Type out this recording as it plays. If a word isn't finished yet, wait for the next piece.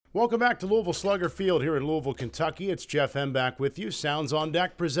Welcome back to Louisville Slugger Field here in Louisville, Kentucky. It's Jeff M. back with you. Sounds on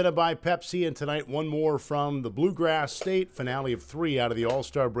Deck presented by Pepsi. And tonight, one more from the Bluegrass State. Finale of 3 out of the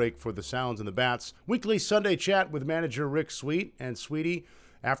All-Star break for the Sounds and the Bats. Weekly Sunday chat with manager Rick Sweet. And Sweetie,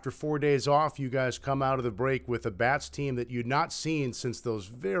 after 4 days off, you guys come out of the break with a Bats team that you'd not seen since those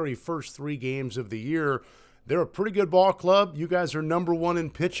very first 3 games of the year. They're a pretty good ball club. You guys are number 1 in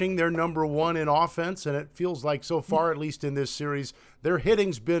pitching. They're number 1 in offense. And it feels like so far, at least in this series, their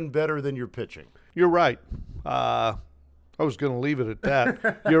hitting's been better than your pitching. You're right. I was going to leave it at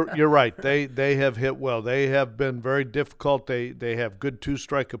that. You're right. They have hit well. They have been very difficult. They have good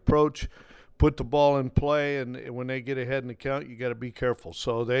two-strike approach, put the ball in play, and when they get ahead in the count, you got to be careful.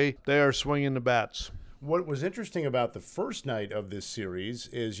 So they are swinging the bats. What was interesting about the first night of this series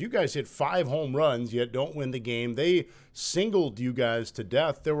is you guys hit 5 home runs, yet don't win the game. They singled you guys to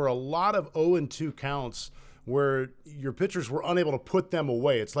death. There were a lot of 0-2 counts where your pitchers were unable to put them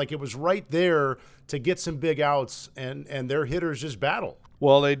away. It's like it was right there to get some big outs, and their hitters just battle.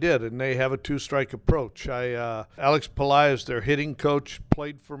 Well, they did, and they have a two-strike approach. Alex Pelaez, their hitting coach,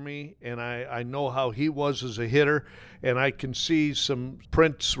 played for me, and I know how he was as a hitter, and I can see some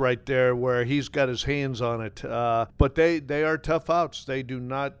prints right there where he's got his hands on it. But they are tough outs. They do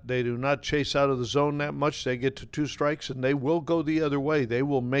not chase out of the zone that much. They get to 2 strikes, and they will go the other way. They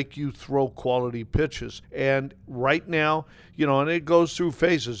will make you throw quality pitches. And right now, and it goes through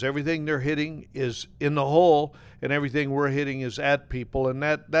phases. Everything they're hitting is in the hole, and everything we're hitting is at people, and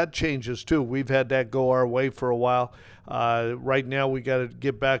that changes too. We've had that go our way for a while. Right now we got to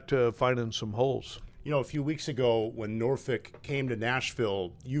get back to finding some holes. A few weeks ago when Norfolk came to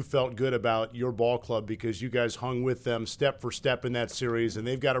Nashville, you felt good about your ball club because you guys hung with them step for step in that series, and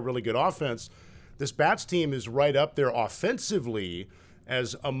they've got a really good offense. This Bats team is right up there offensively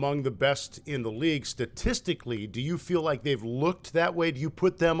as among the best in the league. Statistically, do you feel like they've looked that way? Do you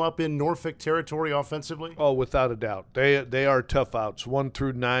put them up in Norfolk territory offensively? Oh, without a doubt. They are tough outs, 1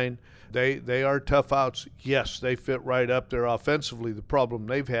 through 9. They are tough outs. Yes, they fit right up there offensively. The problem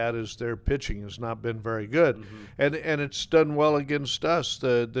they've had is their pitching has not been very good. Mm-hmm. And it's done well against us.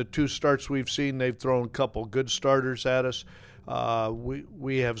 The 2 starts we've seen, they've thrown a couple good starters at us.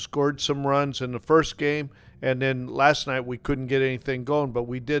 We have scored some runs in the first game, and then last night we couldn't get anything going, but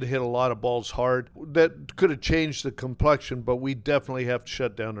we did hit a lot of balls hard. That could have changed the complexion, but we definitely have to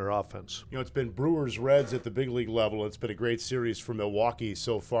shut down their offense. It's been Brewers-Reds at the big league level. It's been a great series for Milwaukee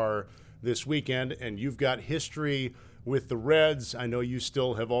so far this weekend, and you've got history with the Reds. I know you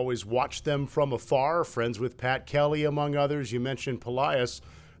still have always watched them from afar, friends with Pat Kelly, among others. You mentioned Pelaez.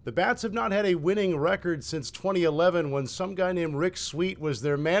 The Bats have not had a winning record since 2011 when some guy named Rick Sweet was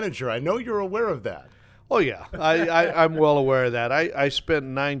their manager. I know you're aware of that. Oh, yeah. I'm well aware of that. I spent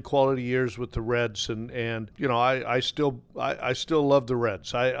 9 quality years with the Reds, and I still love the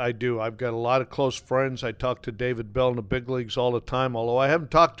Reds. I do. I've got a lot of close friends. I talk to David Bell in the big leagues all the time, although I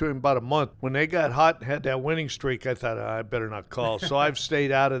haven't talked to him about a month. When they got hot and had that winning streak, I thought, I better not call. So I've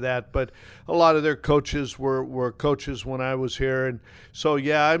stayed out of that. But a lot of their coaches were coaches when I was here. And so,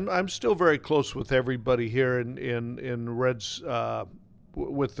 yeah, I'm still very close with everybody here in Reds,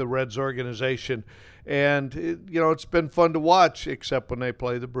 with the Reds organization. And, it's been fun to watch, except when they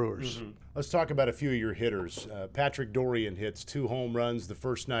play the Brewers. Mm-hmm. Let's talk about a few of your hitters. Patrick Dorrian hits 2 home runs the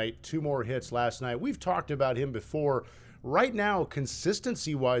first night, 2 more hits last night. We've talked about him before. Right now,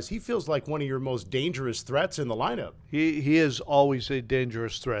 consistency-wise, he feels like one of your most dangerous threats in the lineup. He is always a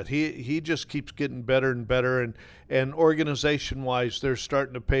dangerous threat. He just keeps getting better and better, and organization-wise, they're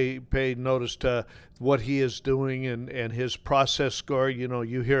starting to pay notice to what he is doing and his process score.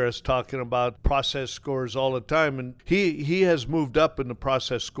 You hear us talking about process scores all the time, and he has moved up in the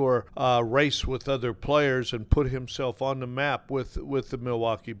process score race with other players and put himself on the map with the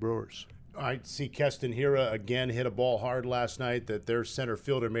Milwaukee Brewers. I see Keston Hiura again hit a ball hard last night that their center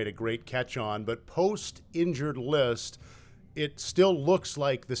fielder made a great catch on. But post-injured list, it still looks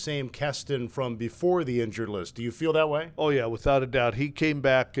like the same Keston from before the injured list. Do you feel that way? Oh, yeah, without a doubt. He came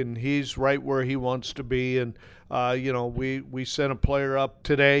back, and he's right where he wants to be. And, we sent a player up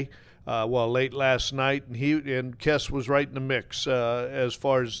today. Late last night, and Kes was right in the mix as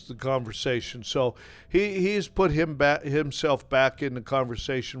far as the conversation. So he's put himself back in the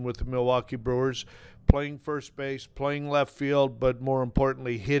conversation with the Milwaukee Brewers, playing first base, playing left field, but more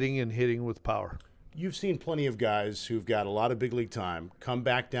importantly, hitting with power. You've seen plenty of guys who've got a lot of big league time come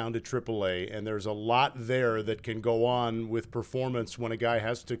back down to AAA, and there's a lot there that can go on with performance when a guy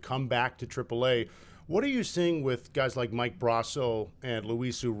has to come back to AAA. What are you seeing with guys like Mike Brasso and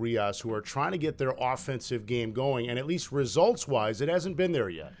Luis Urias who are trying to get their offensive game going, and at least results-wise, it hasn't been there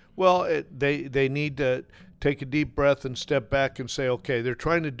yet? Well, they need to take a deep breath and step back and say, okay, they're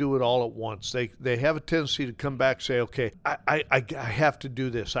trying to do it all at once. They have a tendency to come back and say, okay, I have to do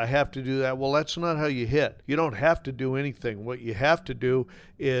this. I have to do that. Well, that's not how you hit. You don't have to do anything. What you have to do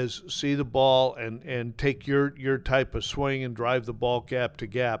is see the ball and take your type of swing and drive the ball gap to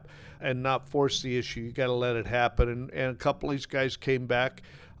gap and not force the issue. You got to let it happen. And a couple of these guys came back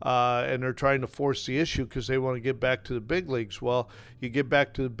and they're trying to force the issue because they want to get back to the big leagues. Well, you get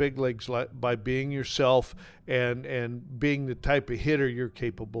back to the big leagues by being yourself and being the type of hitter you're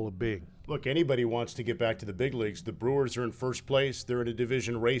capable of being. Look, anybody wants to get back to the big leagues. The Brewers are in first place. They're in a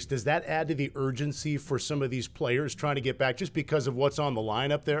division race. Does that add to the urgency for some of these players trying to get back just because of what's on the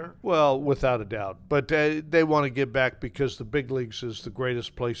line up there? Well, without a doubt. But they want to get back because the big leagues is the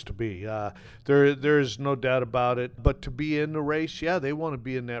greatest place to be. There is no doubt about it. But to be in the race, yeah, they want to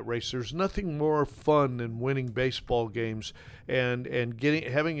be in that race. There's nothing more fun than winning baseball games, and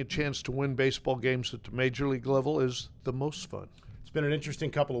having a chance to win baseball games at the major league level is the most fun. It's been an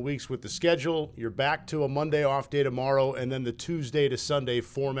interesting couple of weeks with the schedule. You're back to a Monday off day tomorrow, and then the Tuesday to Sunday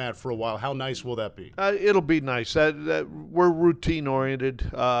format for a while. How nice will that be? It'll be nice. We're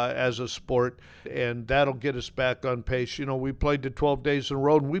routine-oriented as a sport, and that'll get us back on pace. You know, we played the 12 days in a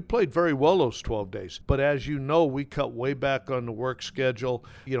row, and we played very well those 12 days. But as you know, we cut way back on the work schedule,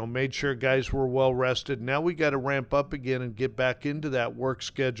 made sure guys were well-rested. Now we got to ramp up again and get back into that work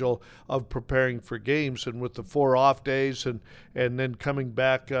schedule of preparing for games. And with the 4 off days and then coming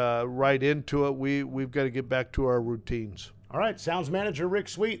back right into it, we've got to get back to our routines. All right, Sounds manager Rick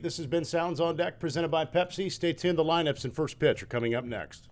Sweet. This has been Sounds on Deck presented by Pepsi. Stay tuned. The lineups and first pitch are coming up next.